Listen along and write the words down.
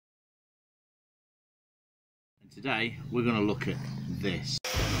Today we're going to look at this.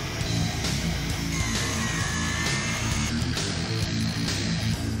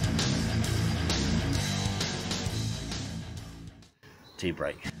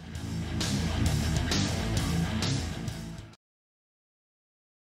 T-brake.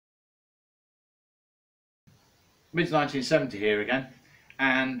 Mid-1970 here again,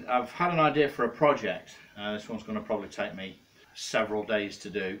 and I've had an idea for a project. This one's going to probably take me several days to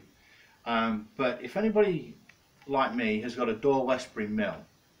do, but if anybody like me has got a Dor Westbury mill,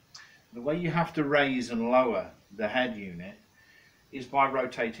 the way you have to raise and lower the head unit is by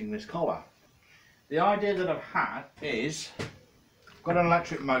rotating this collar. The idea that I've had is I've got an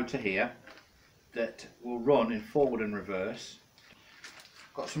electric motor here that will run in forward and reverse.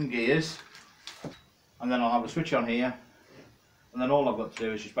 Got some gears, and then I'll have a switch on here, and then all I've got to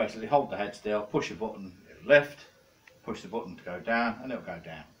do is just basically hold the head still, push a button, it'll lift, push the button to go down, and it'll go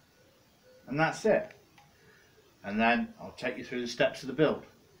down. And that's it. And then I'll take you through the steps of the build.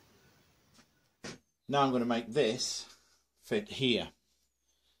 Now I'm going to make this fit here.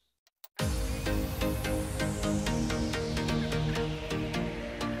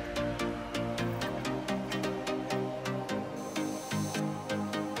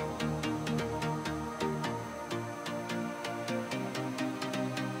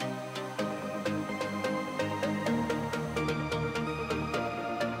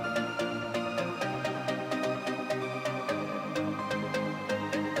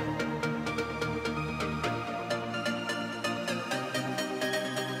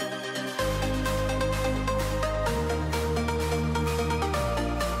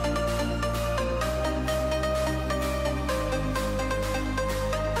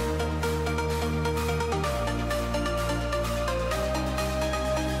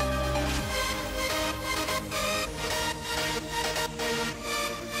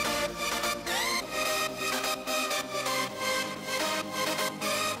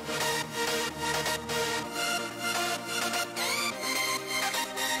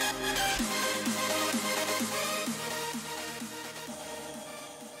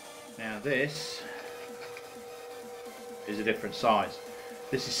 Now this is a different size.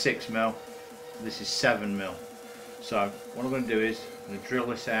 This is 6mm, this is 7mm. So what I'm going to do is I'm going to drill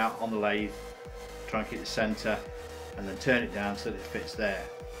this out on the lathe, try and keep the centre, and then turn it down so that it fits there.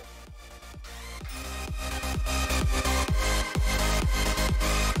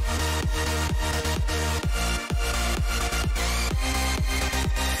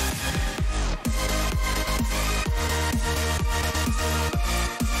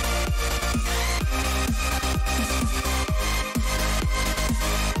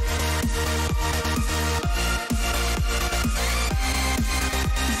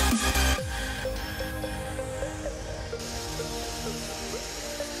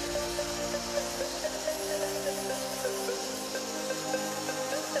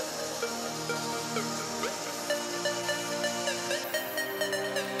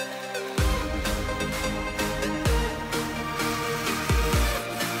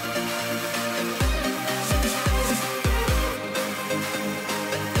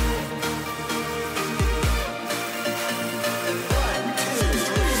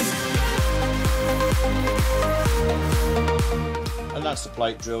 And that's the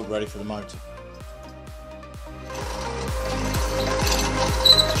plate drilled ready for the motor.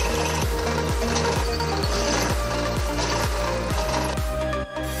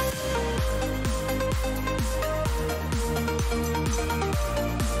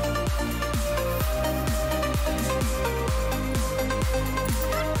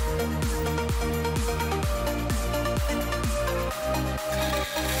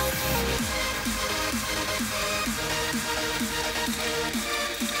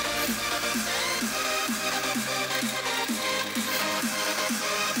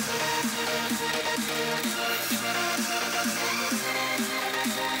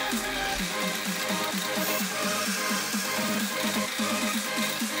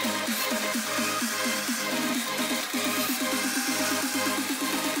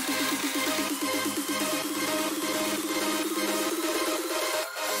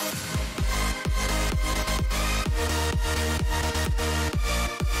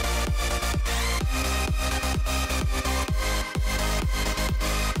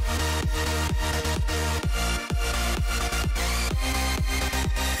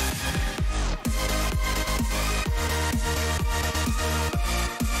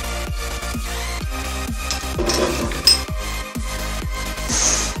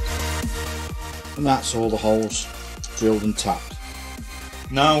 And that's all the holes drilled and tapped.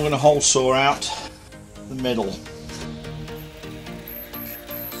 Now I'm going to hole saw out the middle.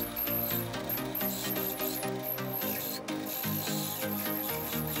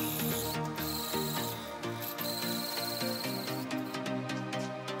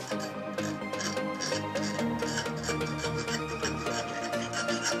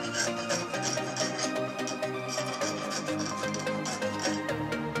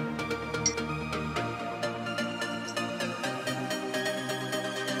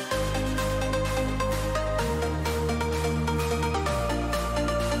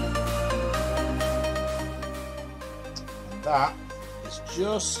 and that is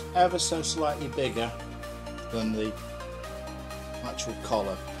just ever so slightly bigger than the actual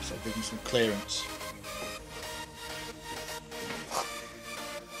collar, so it gives me some clearance.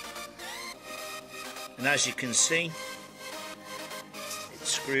 And as you can see, it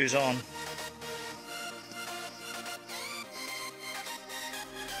screws on.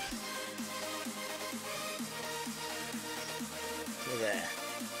 To there.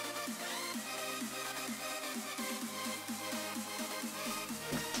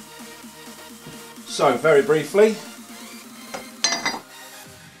 So very briefly,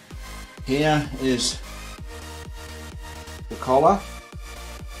 here is the collar.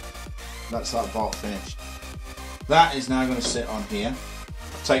 That's that part finished. That is now going to sit on here.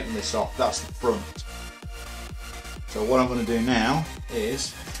 I've taken this off, that's the front. So what I'm going to do now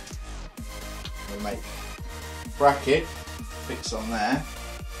is I'm going to make a bracket fix on there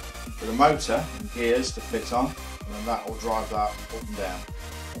with a motor and gears to fit on, and then that will drive that up and down.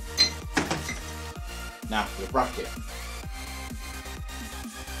 Now for the bracket.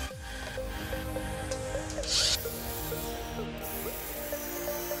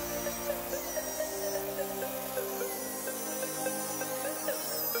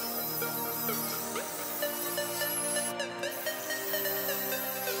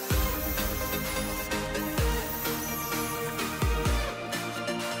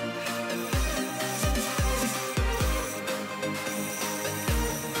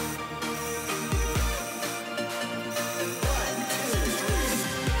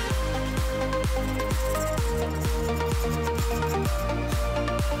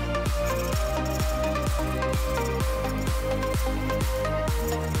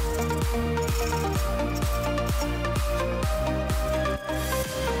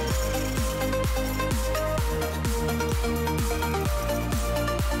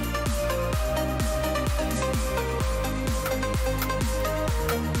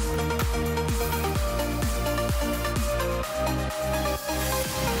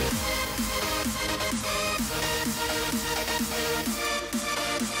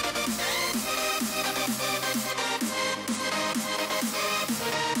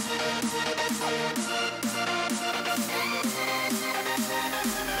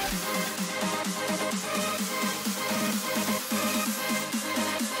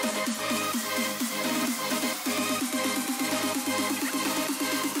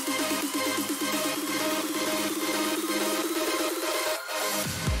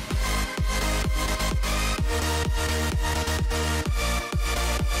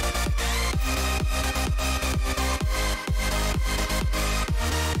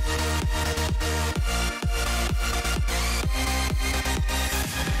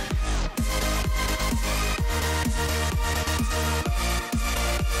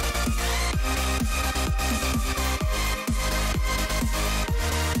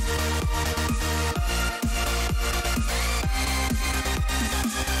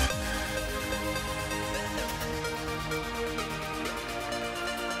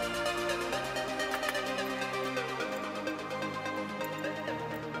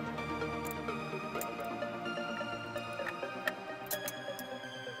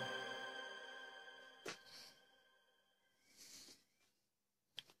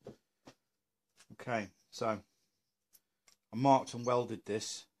 Okay, so I marked and welded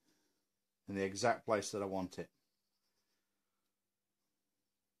this in the exact place that I want it.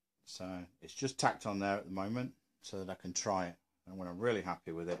 So it's just tacked on there at the moment so that I can try it. And when I'm really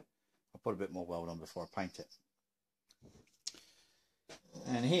happy with it, I'll put a bit more weld on before I paint it.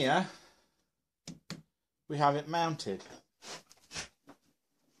 And here we have it mounted.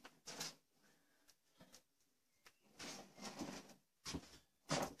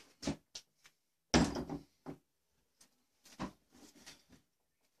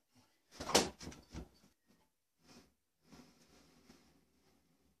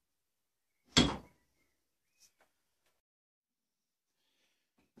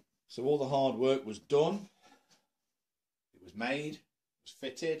 So all the hard work was done, it was made, it was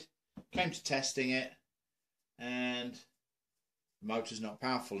fitted, came to testing it, and the motor's not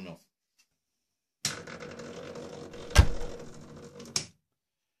powerful enough.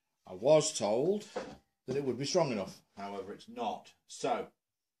 I was told that it would be strong enough, however it's not. So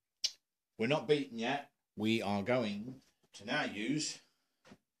we're not beaten yet. We are going to now use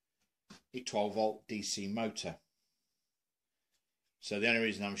a 12 volt DC motor. So the only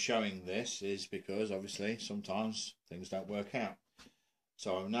reason I'm showing this is because obviously sometimes things don't work out.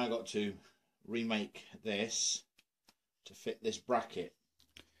 So I've now got to remake this to fit this bracket.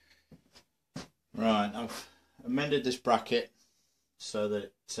 Right, I've amended this bracket so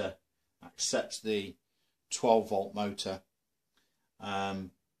that it accepts the 12 volt motor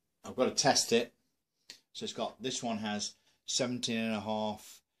I've got to test it. So it's got, this one has 17.5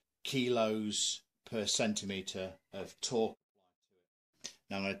 kilos per centimetre of torque.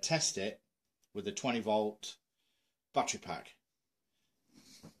 Now I'm going to test it with a 20 volt battery pack.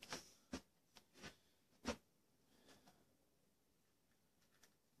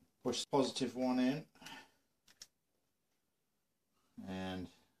 Push the positive one in and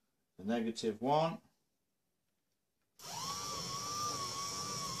the negative one.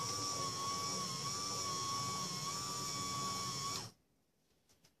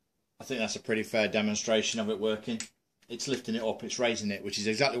 I think that's a pretty fair demonstration of it working. It's lifting it up, it's raising it, which is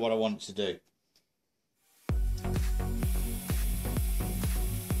exactly what I want it to do.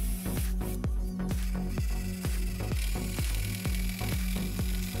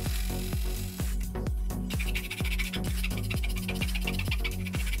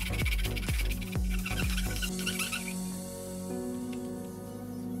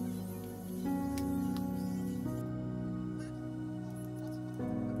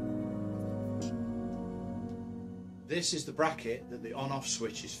 This is the bracket that the on-off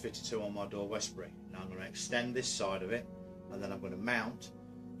switch is fitted to on my Dor Westbury. Now I'm going to extend this side of it, and then I'm going to mount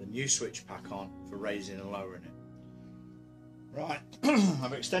the new switch pack on for raising and lowering it. Right,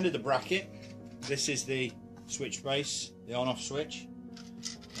 I've extended the bracket. This is the switch base, the on-off switch,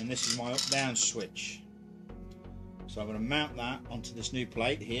 and this is my up-down switch. So I'm going to mount that onto this new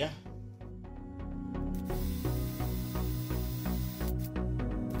plate here.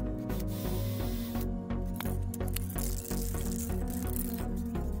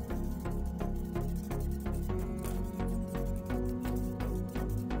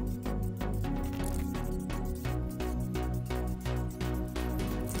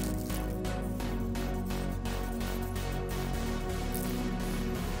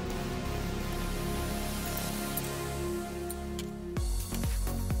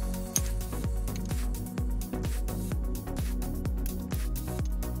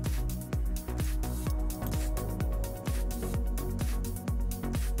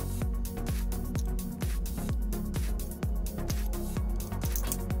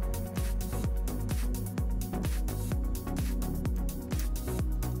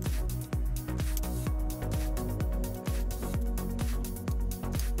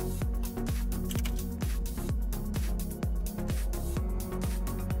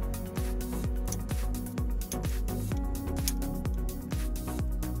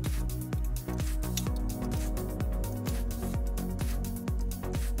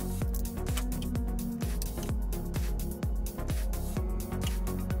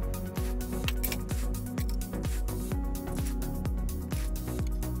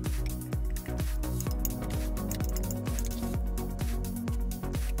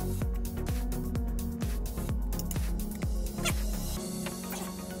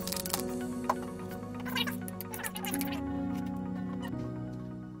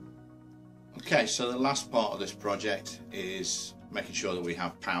 Okay, so the last part of this project is making sure that we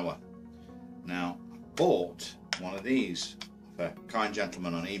have power. Now, I bought one of these for a kind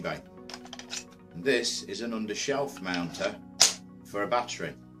gentleman on eBay. And this is an under-shelf mounter for a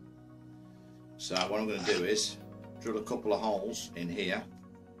battery. So what I'm going to do is drill a couple of holes in here,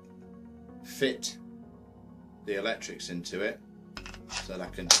 fit the electrics into it so that I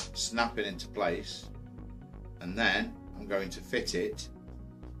can snap it into place, and then I'm going to fit it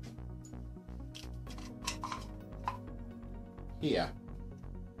here.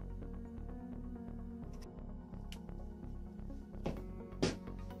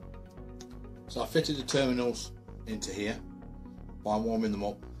 So I fitted the terminals into here by warming them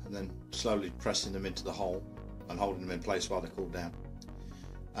up and then slowly pressing them into the hole and holding them in place while they cool down.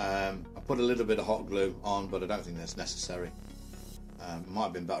 I put a little bit of hot glue on, but I don't think that's necessary. Might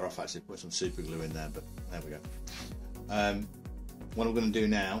have been better off actually put some super glue in there, but there we go. What I'm going to do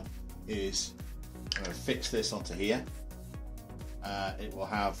now is I'm going to fix this onto here. It will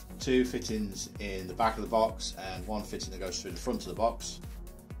have two fittings in the back of the box and one fitting that goes through the front of the box,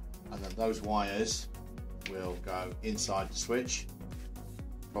 and then those wires will go inside the switch,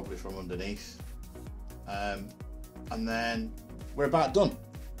 probably from underneath, and then we're about done.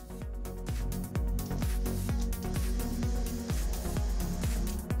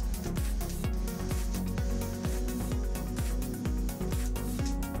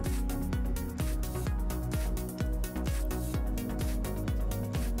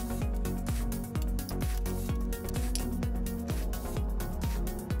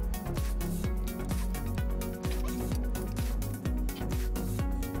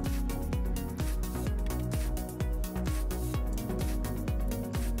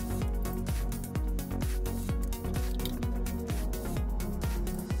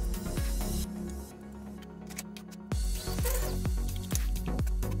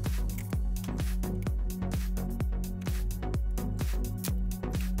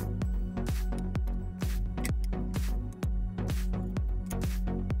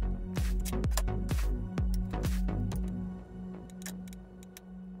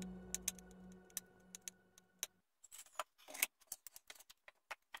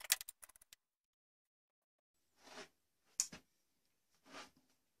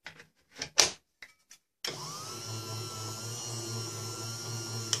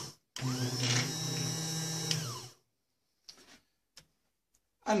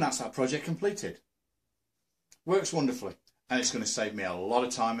 And that's that project completed. Works wonderfully, and it's going to save me a lot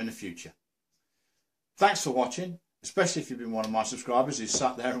of time in the future. Thanks for watching, especially if you've been one of my subscribers who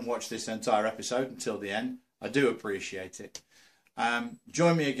sat there and watched this entire episode until the end. I do appreciate it.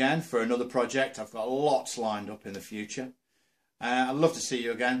 Join me again for another project. I've got lots lined up in the future. I'd love to see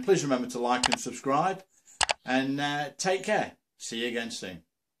you again. Please remember to like and subscribe, and take care. See you again soon.